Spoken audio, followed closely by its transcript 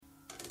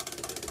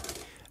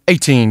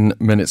18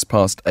 minutes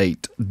past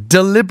 8.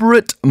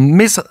 Deliberate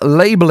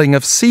mislabeling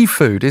of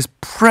seafood is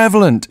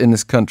prevalent in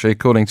this country,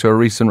 according to a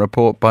recent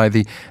report by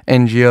the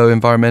NGO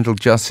Environmental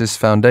Justice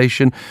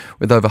Foundation,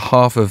 with over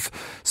half of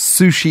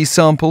sushi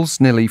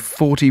samples, nearly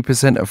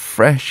 40% of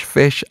fresh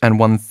fish, and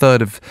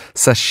 1/3 of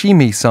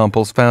sashimi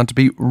samples found to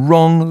be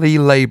wrongly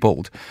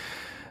labelled.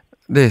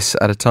 This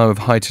at a time of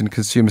heightened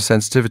consumer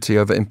sensitivity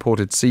over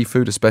imported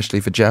seafood,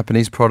 especially for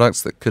Japanese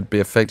products that could be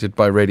affected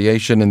by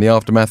radiation in the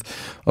aftermath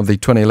of the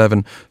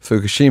 2011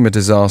 Fukushima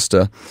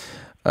disaster.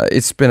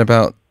 It's been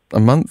about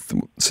a month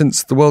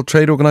since the World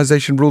Trade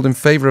Organization ruled in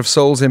favour of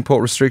Seoul's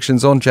import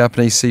restrictions on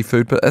Japanese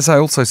seafood. But as I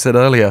also said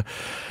earlier,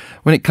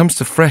 when it comes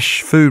to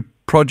fresh food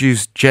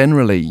produce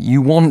generally,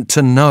 you want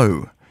to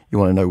know. You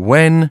want to know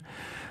when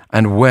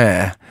and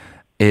where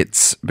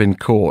it's been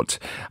caught.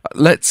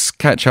 Let's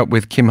catch up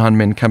with Kim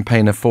Han-min,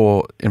 campaigner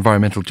for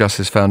Environmental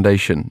Justice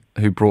Foundation,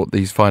 who brought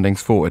these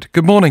findings forward.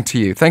 Good morning to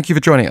you. Thank you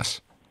for joining us.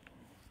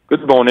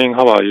 Good morning.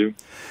 How are you?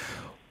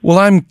 Well,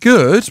 I'm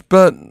good,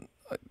 but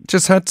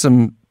just had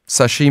some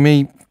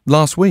sashimi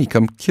last week.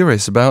 I'm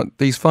curious about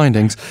these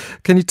findings.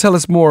 Can you tell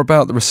us more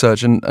about the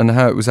research and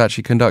how it was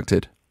actually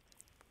conducted?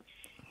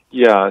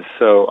 Yeah,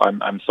 so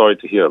I'm sorry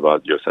to hear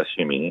about your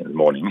sashimi in the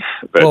morning.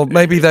 But well,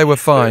 maybe they were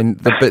fine,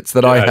 the bits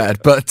that I had,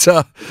 but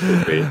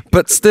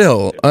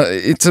still,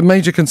 it's a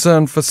major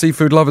concern for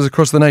seafood lovers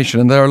across the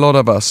nation, and there are a lot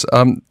of us.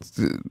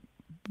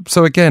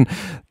 So again,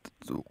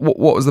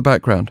 what was the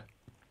background?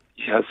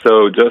 Yeah,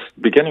 so just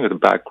beginning with the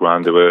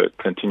background, there were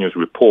continuous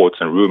reports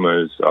and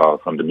rumors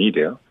from the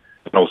media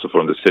and also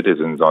from the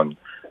citizens on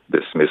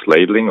this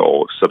mislabeling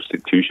or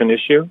substitution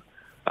issue.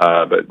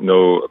 But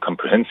no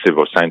comprehensive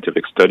or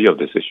scientific study of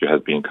this issue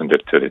has been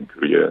conducted in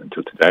Korea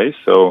until today.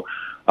 So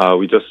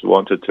we just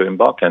wanted to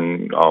embark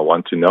and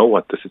want to know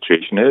what the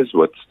situation is,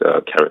 what's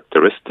the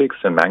characteristics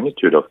and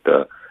magnitude of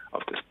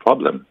this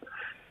problem.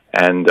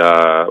 And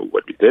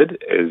what we did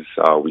is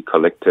we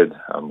collected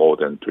more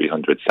than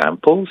 300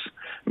 samples,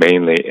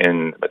 mainly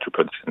in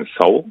metropolitan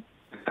Seoul,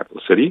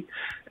 capital city.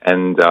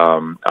 And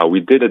we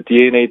did a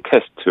DNA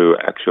test to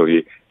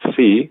actually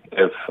see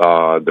if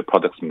the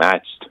products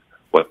matched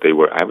what they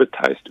were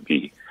advertised to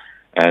be.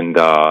 And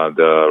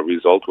the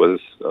result was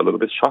a little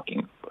bit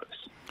shocking for us.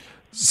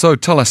 So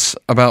tell us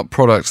about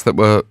products that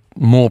were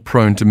more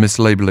prone to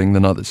mislabeling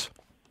than others.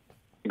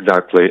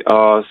 Exactly.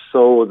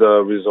 So the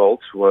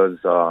result was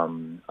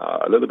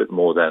a little bit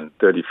more than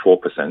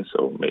 34%,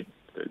 so maybe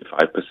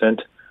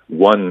 35%.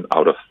 1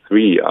 out of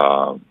 3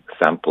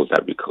 samples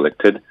that we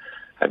collected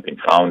had been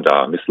found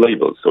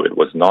mislabeled, so it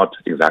was not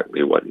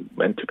exactly what it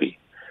meant to be.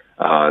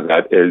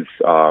 That is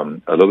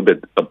a little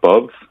bit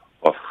above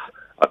of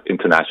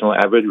international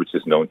average, which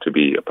is known to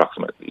be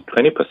approximately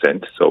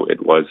 20%. So it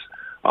was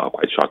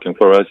quite shocking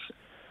for us.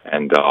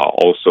 And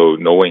also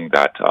knowing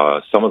that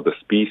some of the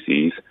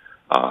species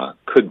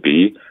could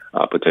be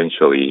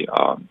potentially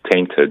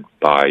tainted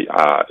by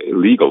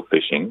illegal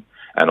fishing.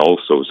 And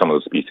also some of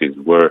the species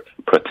were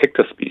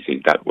protected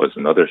species. That was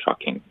another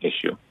shocking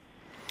issue.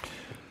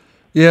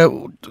 Yeah,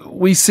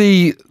 we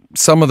see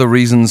some of the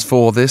reasons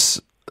for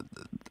this.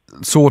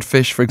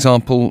 Swordfish, for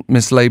example,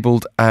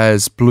 mislabeled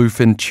as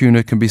bluefin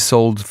tuna can be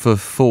sold for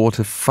 4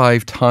 to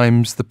 5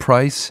 times the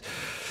price.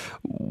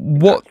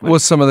 What were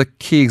some of the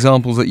key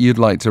examples that you'd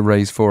like to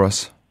raise for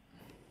us?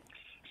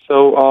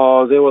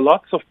 So there were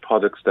lots of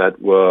products that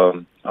were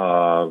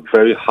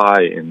very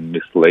high in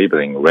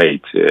mislabeling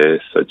rate,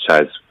 such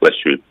as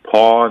fleshy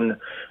prawn,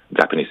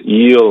 Japanese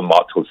eel,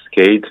 mottled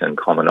skate, and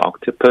common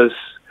octopus,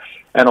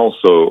 and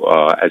also,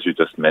 as you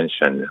just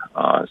mentioned,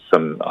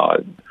 some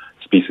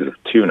species of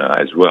tuna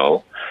as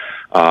well.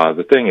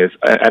 The thing is,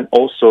 and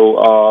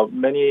also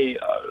many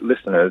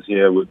listeners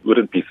here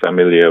wouldn't be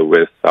familiar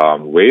with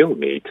whale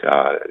meat.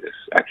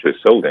 It's actually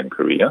sold in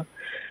Korea.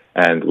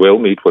 And whale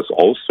meat was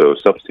also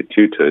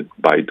substituted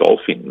by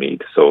dolphin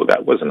meat. So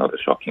that was another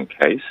shocking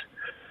case.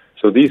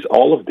 So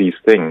all of these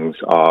things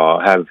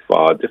have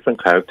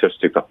different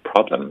characteristics of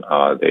problem.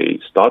 They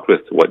start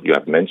with what you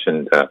have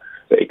mentioned,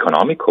 the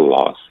economical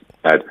loss,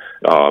 that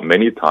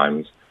many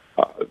times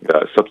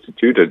the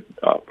substituted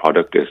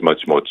product is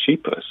much more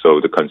cheaper.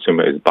 So the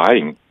consumer is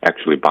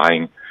actually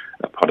buying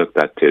a product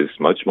that is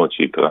much more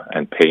cheaper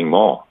and paying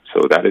more.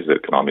 So that is the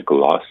economical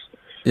loss.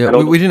 Yeah,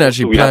 we didn't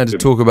actually plan to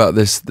talk about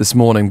this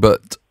morning,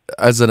 but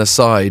as an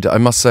aside, I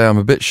must say I'm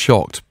a bit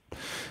shocked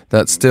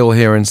that still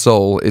here in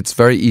Seoul, it's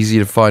very easy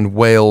to find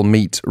whale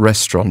meat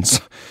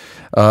restaurants.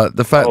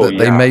 The fact that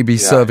they may be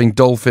serving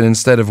dolphin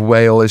instead of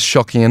whale is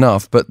shocking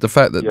enough, but the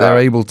fact that they're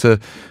able to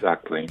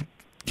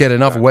get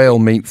enough whale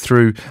meat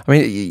through... I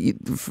mean,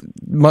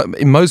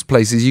 in most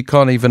places, you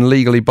can't even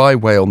legally buy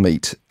whale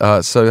meat.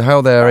 So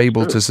how they're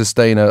able to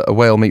sustain a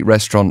whale meat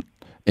restaurant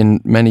in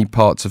many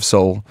parts of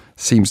Seoul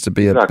seems to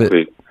be a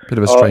bit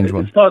of a strange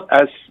one. It's not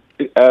as...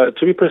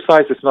 to be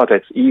precise, it's not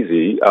as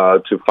easy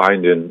to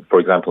find for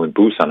example, in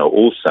Busan or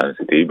Ulsan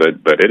City,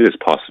 but it is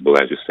possible,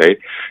 as you say.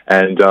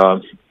 And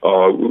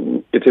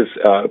it is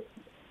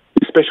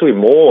especially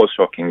more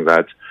shocking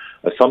that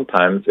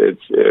sometimes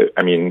it's,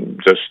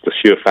 just the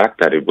sheer fact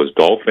that it was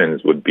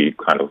dolphins would be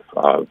kind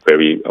of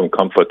very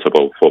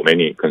uncomfortable for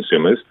many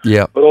consumers.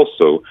 Yeah. But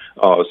also,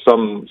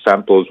 some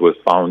samples were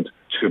found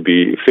to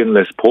be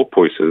finless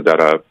porpoises that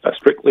are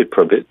strictly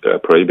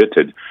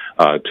prohibited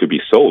to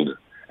be sold.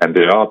 And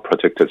they are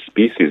protected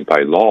species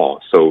by law.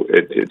 So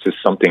it's just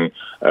something,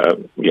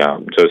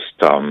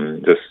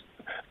 just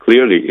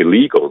clearly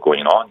illegal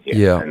going on here.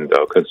 Yeah. And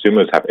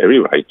consumers have every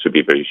right to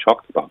be very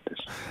shocked about this.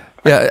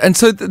 Yeah, and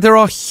so there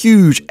are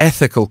huge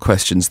ethical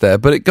questions there,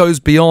 but it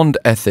goes beyond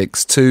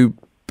ethics to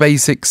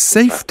basic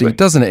safety, Exactly.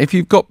 doesn't it? If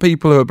you've got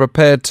people who are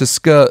prepared to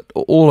skirt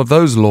all of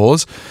those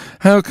laws,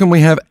 how can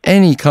we have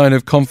any kind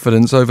of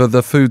confidence over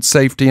the food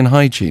safety and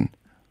hygiene?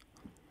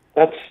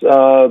 That's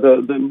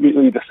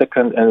really the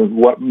second and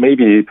what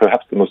maybe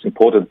perhaps the most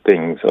important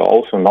things.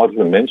 Also, not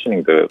even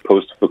mentioning the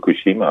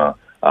post-Fukushima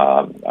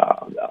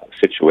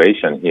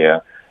situation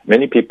here.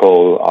 Many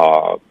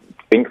people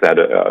think that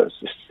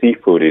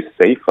seafood is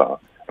safer,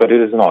 but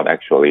it is not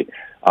actually.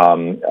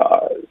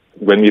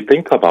 When we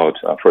think about,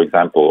 for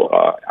example,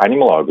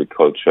 animal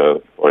agriculture,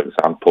 for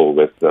example,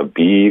 with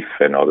beef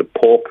and other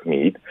pork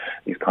meat,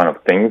 these kind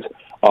of things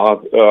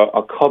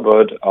are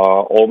covered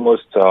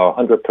almost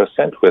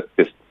 100% with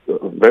this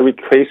very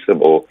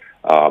traceable,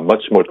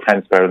 much more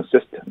transparent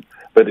system.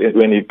 But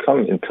when you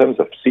come in terms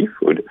of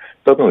seafood,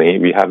 suddenly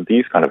we have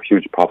these kind of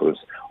huge problems.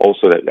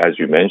 Also, that, as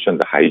you mentioned,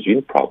 the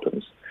hygiene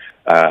problems.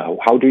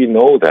 How do we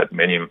know that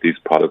many of these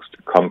products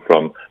come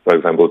from, for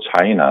example,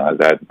 China,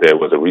 that there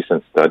was a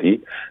recent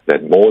study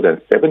that more than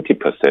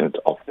 70%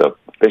 of the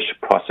fish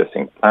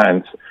processing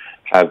plants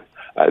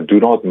do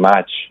not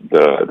match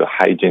the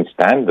hygiene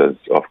standards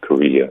of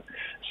Korea.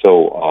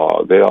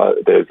 So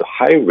there's a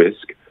high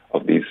risk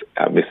of these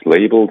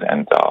mislabeled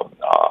and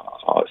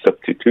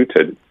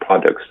substituted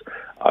products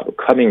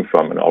coming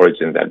from an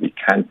origin that we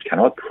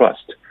cannot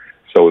trust.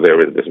 So there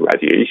is this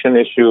radiation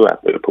issue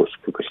after the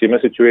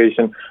post-Fukushima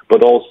situation,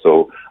 but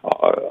also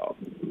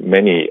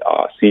many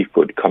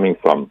seafood coming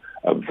from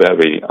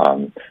very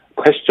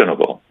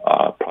questionable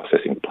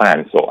processing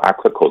plants or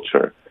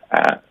aquaculture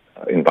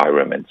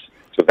environments.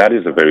 So that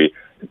is a very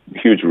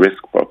huge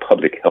risk for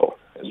public health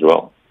as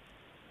well.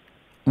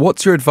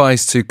 What's your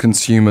advice to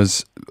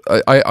consumers?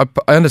 I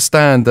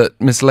understand that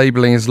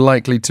mislabeling is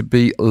likely to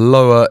be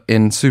lower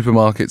in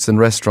supermarkets and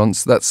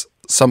restaurants. That's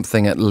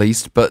something at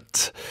least,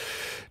 but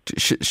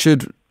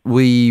should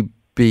we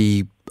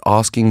be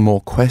asking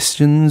more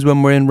questions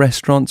when we're in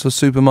restaurants or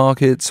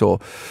supermarkets, or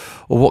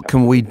what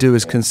can we do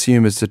as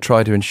consumers to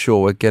try to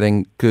ensure we're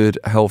getting good,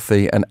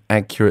 healthy and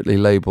accurately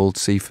labelled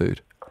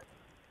seafood?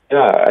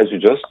 Yeah, as you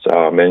just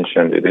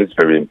mentioned, it is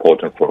very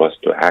important for us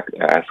to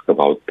ask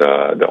about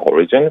the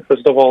origin,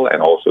 first of all,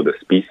 and also the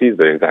species,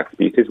 the exact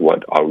species,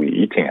 what are we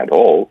eating at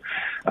all.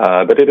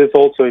 But it is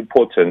also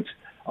important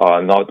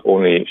not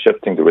only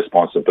shifting the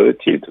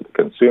responsibility to the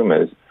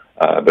consumers,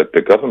 but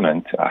the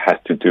government has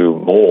to do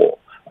more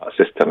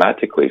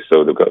systematically.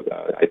 So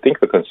I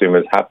think the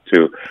consumers have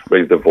to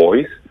raise the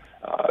voice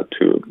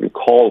to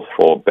call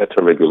for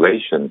better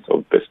regulations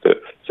of this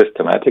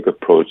systematic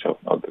approach of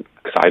the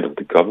side of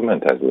the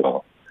government as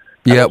well.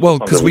 Yeah, well,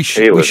 because we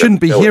shouldn't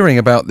be hearing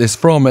about this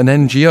from an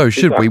NGO,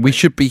 should we? We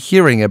should be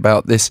hearing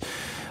about this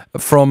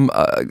from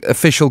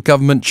official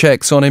government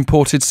checks on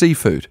imported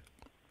seafood.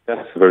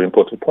 That's a very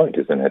important point,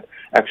 isn't it?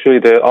 Actually,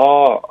 there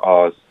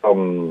are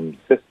some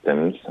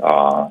systems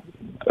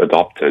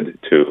adopted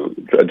to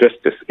address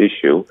this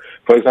issue.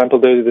 For example,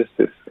 there is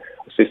this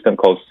system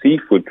called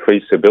Seafood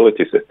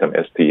Traceability System,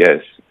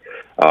 STS,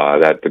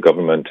 that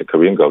the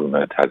Korean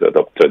government has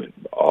adopted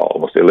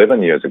almost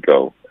 11 years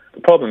ago.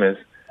 The problem is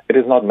it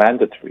is not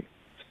mandatory.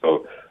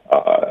 So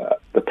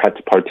the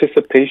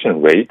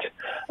participation rate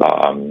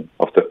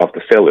of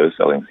the sellers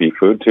selling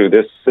seafood to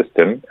this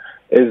system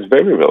is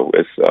very low.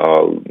 It's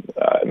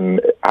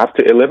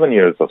after 11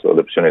 years of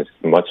adoption, it's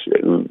much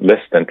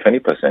less than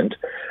 20%.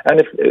 And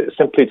if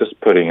simply just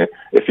putting it,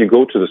 if you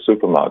go to the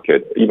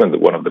supermarket, even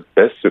one of the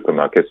best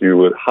supermarkets, you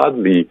would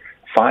hardly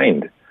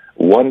find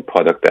one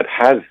product that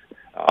has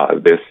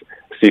this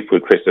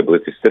seafood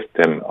traceability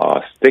system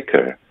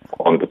sticker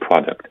on the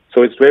product.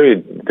 So it's very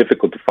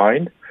difficult to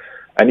find.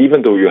 And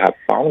even though you have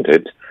found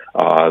it,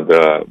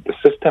 the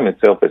system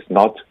itself is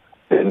not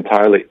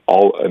entirely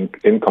all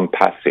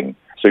encompassing.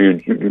 So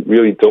you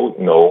really don't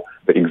know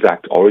the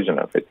exact origin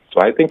of it. So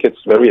I think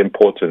it's very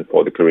important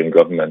for the Korean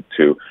government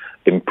to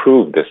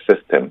improve the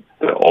system,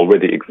 the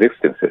already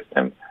existing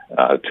system,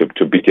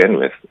 to begin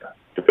with,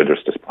 to address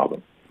this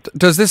problem.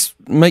 Does this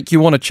make you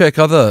want to check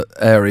other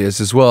areas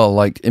as well,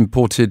 like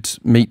imported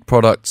meat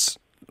products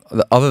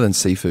other than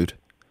seafood?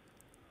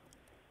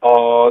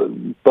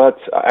 But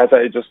as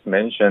I just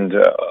mentioned,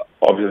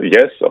 obviously,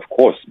 yes, of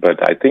course.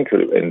 But I think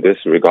in this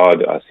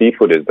regard,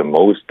 seafood is the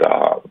most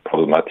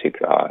problematic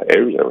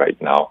area right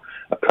now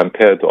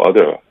compared to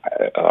other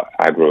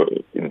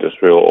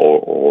agro-industrial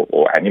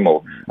or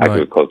animal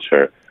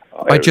agriculture.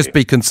 I'd just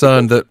be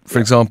concerned that, for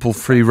example,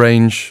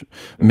 free-range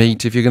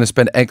meat, if you're going to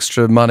spend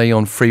extra money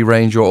on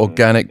free-range or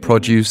organic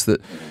produce,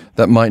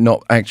 that might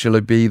not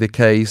actually be the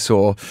case,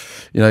 or,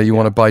 you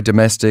want to buy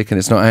domestic and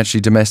it's not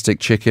actually domestic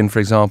chicken, for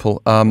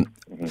example.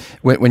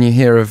 When you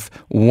hear of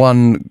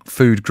one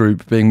food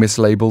group being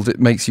mislabeled, it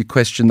makes you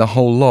question the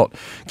whole lot.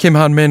 Kim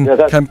Han-min,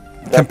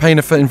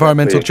 campaigner for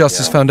Environmental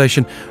Justice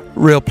Foundation,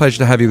 real pleasure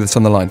to have you with us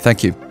on the line.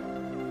 Thank you.